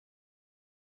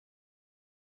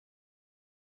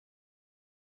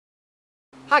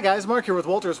Hi guys, Mark here with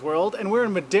Wolters World, and we're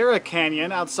in Madera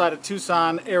Canyon outside of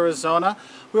Tucson, Arizona.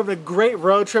 We're having a great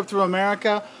road trip through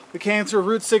America. We came through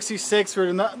Route 66, we're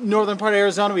in the northern part of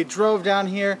Arizona, we drove down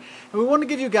here, and we want to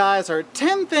give you guys our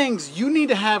 10 things you need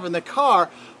to have in the car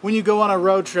when you go on a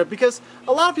road trip, because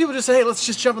a lot of people just say, hey, let's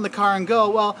just jump in the car and go.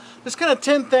 Well, there's kind of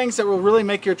 10 things that will really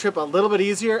make your trip a little bit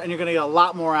easier, and you're going to get a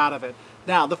lot more out of it.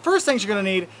 Now, the first things you're going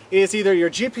to need is either your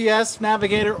GPS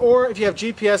navigator or if you have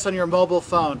GPS on your mobile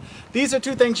phone. These are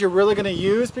two things you're really going to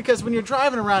use because when you're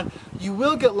driving around, you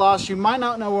will get lost. You might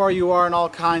not know where you are and all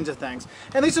kinds of things.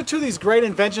 And these are two of these great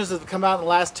inventions that have come out in the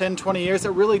last 10, 20 years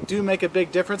that really do make a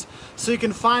big difference. So you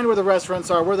can find where the restaurants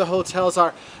are, where the hotels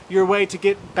are, your way to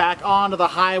get back onto the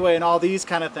highway and all these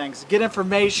kind of things. Get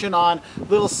information on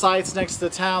little sites next to the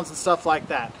towns and stuff like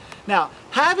that. Now,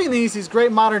 having these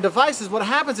great modern devices, what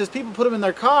happens is people put them in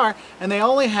their car and they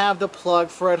only have the plug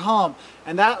for at home.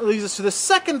 And that leads us to the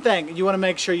second thing you want to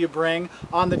make sure you bring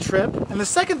on the trip. And the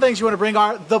second things you want to bring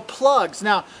are the plugs.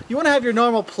 Now, you want to have your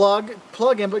normal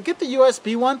plug-in, but get the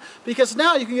USB one because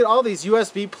now you can get all these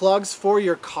USB plugs for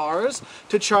your cars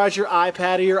to charge your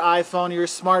iPad or your iPhone or your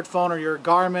smartphone or your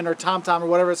Garmin or TomTom or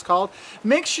whatever it's called.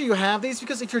 Make sure you have these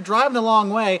because if you're driving a long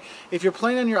way, if you're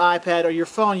playing on your iPad or your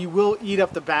phone, you will eat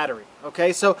up the battery.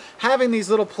 Okay, so having these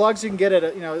little plugs you can get at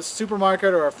a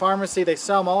supermarket or a pharmacy, they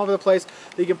sell them all over the place,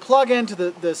 that you can plug into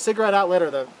the cigarette outlet or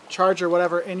the charger or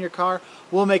whatever in your car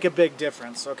will make a big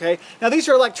difference, okay? Now these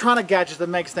are electronic gadgets that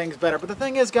makes things better, but the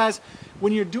thing is, guys,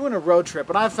 when you're doing a road trip,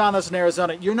 and I've found this in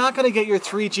Arizona, you're not going to get your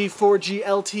 3G, 4G,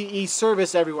 LTE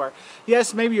service everywhere.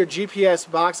 Yes, maybe your GPS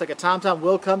box like a TomTom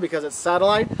will come because it's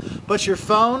satellite, but your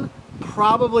phone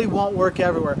probably won't work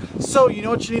everywhere. So you know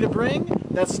what you need to bring?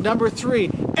 That's number 3,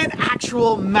 an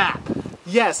actual map.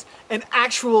 Yes, an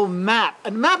actual map.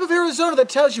 A map of Arizona that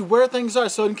tells you where things are.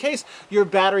 So in case your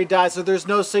battery dies or there's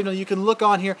no signal, you can look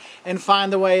on here and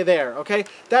find the way there, okay?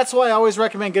 That's why I always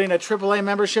recommend getting a AAA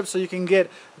membership so you can get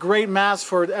great maps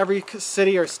for every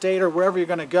city or state or wherever you're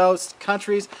going to go,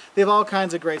 countries. They have all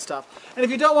kinds of great stuff. And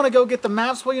if you don't want to go get the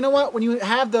maps, well, you know what? When you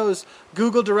have those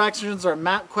Google directions or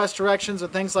MapQuest directions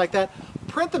and things like that,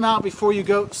 print them out before you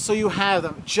go so you have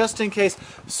them, just in case,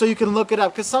 so you can look it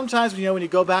up. Because sometimes, you know, when you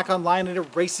go back online, it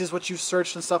erases what you've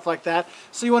searched and stuff like that.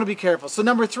 So you want to be careful. So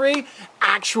number 3,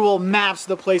 actual maps of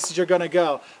the places you're going to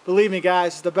go. Believe me,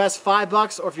 guys, it's the best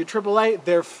 $5, or if you're AAA,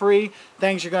 they're free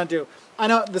things you're going to do. I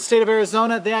know the state of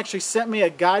Arizona, they actually sent me a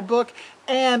guidebook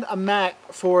and a map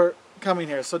for coming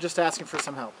here. So just asking for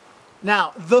some help.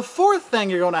 Now, the fourth thing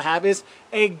you're going to have is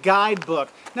a guidebook.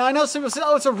 Now, I know some people say,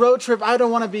 oh, it's a road trip, I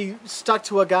don't want to be stuck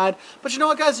to a guide. But you know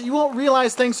what, guys? You won't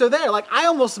realize things are there. Like, I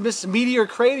almost missed Meteor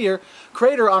Crater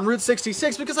on Route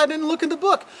 66 because I didn't look in the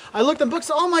book. I looked in the book,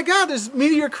 so, oh my God, there's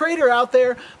Meteor Crater out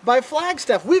there by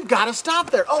Flagstaff. We've got to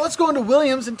stop there. Oh, let's go into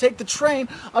Williams and take the train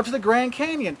up to the Grand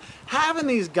Canyon. Having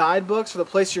these guidebooks for the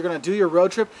place you're going to do your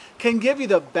road trip can give you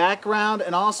the background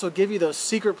and also give you those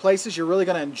secret places you're really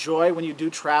going to enjoy when you do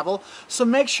travel. So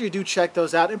make sure you do check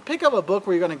those out and pick up a book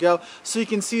where you're going to go so you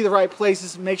can see the right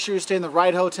places, make sure you stay in the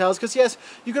right hotels. Because yes,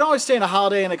 you can always stay in a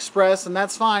Holiday Inn Express and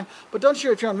that's fine, but don't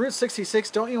you, if you're on Route 66,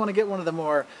 don't you want to get one of the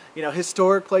more,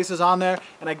 historic places on there?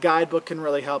 And a guidebook can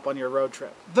really help on your road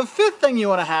trip. The fifth thing you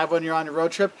want to have when you're on your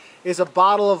road trip is a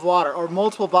bottle of water or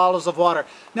multiple bottles of water.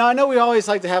 Now I know we always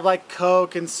like to have like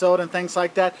Coke and soda and things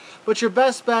like that, but your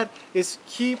best bet is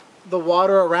keep the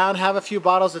water around, have a few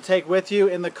bottles to take with you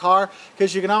in the car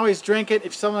because you can always drink it.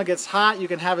 If someone gets hot, you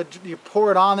can have it, you pour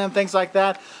it on them, things like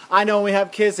that. I know when we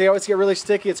have kids, they always get really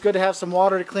sticky. It's good to have some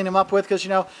water to clean them up with because,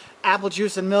 apple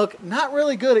juice and milk, not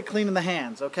really good at cleaning the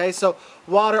hands, okay? So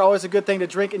water, always a good thing to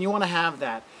drink, and you want to have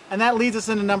that. And that leads us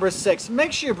into number 6.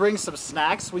 Make sure you bring some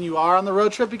snacks when you are on the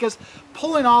road trip because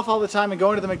pulling off all the time and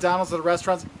going to the McDonald's or the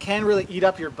restaurants can really eat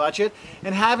up your budget.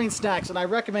 And having snacks, and I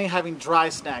recommend having dry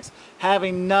snacks,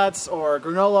 having nuts or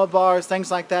granola bars,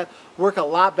 things like that, work a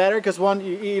lot better because one,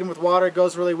 you eat them with water, it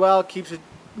goes really well, keeps it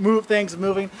things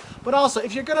moving, but also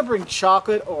if you're gonna bring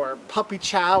chocolate or puppy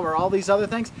chow or all these other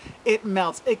things, it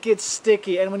melts, it gets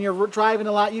sticky, and when you're driving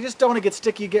a lot, you just don't want to get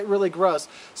sticky, you get really gross.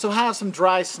 So have some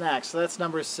dry snacks. So that's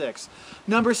number 6.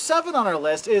 Number 7 on our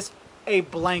list is a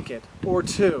blanket or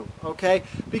 2, okay?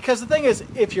 Because the thing is,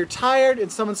 if you're tired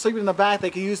and someone's sleeping in the back, they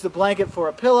can use the blanket for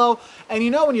a pillow. And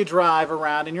when you drive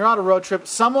around and you're on a road trip,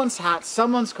 someone's hot,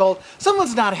 someone's cold,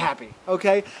 someone's not happy,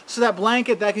 okay? So that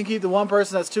blanket, that can keep the one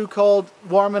person that's too cold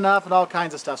warm enough and all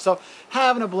kinds of stuff. So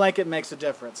having a blanket makes a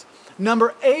difference.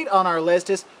 Number 8 on our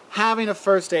list is having a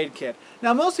first aid kit.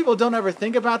 Now, most people don't ever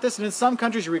think about this, and in some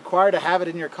countries you're required to have it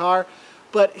in your car.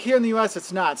 But here in the U.S.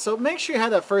 it's not. So make sure you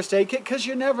have that first aid kit because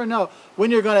you never know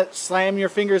when you're going to slam your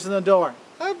fingers in the door.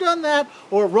 I've done that.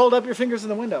 Or rolled up your fingers in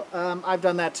the window. I've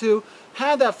done that too.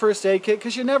 Have that first aid kit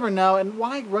because you never know, and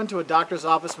why run to a doctor's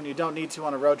office when you don't need to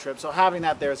on a road trip? So having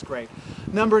that there is great.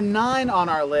 Number 9 on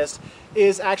our list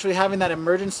is actually having that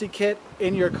emergency kit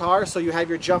in your car, so you have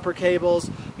your jumper cables,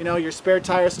 you know, your spare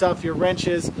tire stuff, your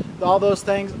wrenches, all those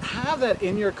things. Have that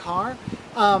in your car.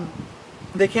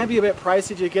 They can be a bit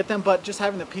pricey to get them, but just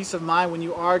having the peace of mind when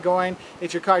you are going,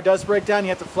 if your car does break down, you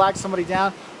have to flag somebody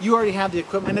down, you already have the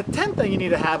equipment. And the 10th thing you need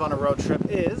to have on a road trip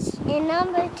is... And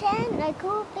number 10, a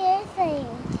cool pair of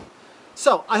things.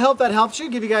 So, I hope that helps you,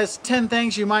 give you guys 10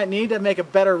 things you might need to make a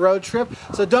better road trip.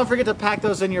 So don't forget to pack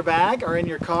those in your bag or in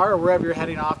your car or wherever you're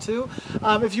heading off to.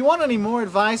 If you want any more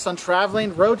advice on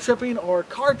traveling, road tripping, or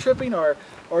car tripping, or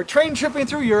train tripping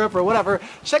through Europe or whatever,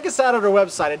 check us out at our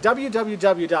website at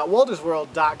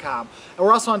www.woltersworld.com. And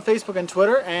we're also on Facebook and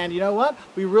Twitter, and you know what?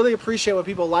 We really appreciate when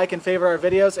people like and favor our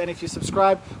videos, and if you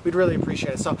subscribe, we'd really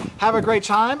appreciate it. So have a great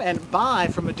time, and bye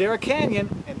from Madera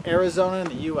Canyon in Arizona in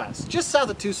the U.S., just south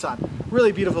of Tucson.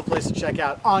 Really beautiful place to check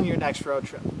out on your next road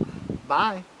trip.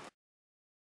 Bye.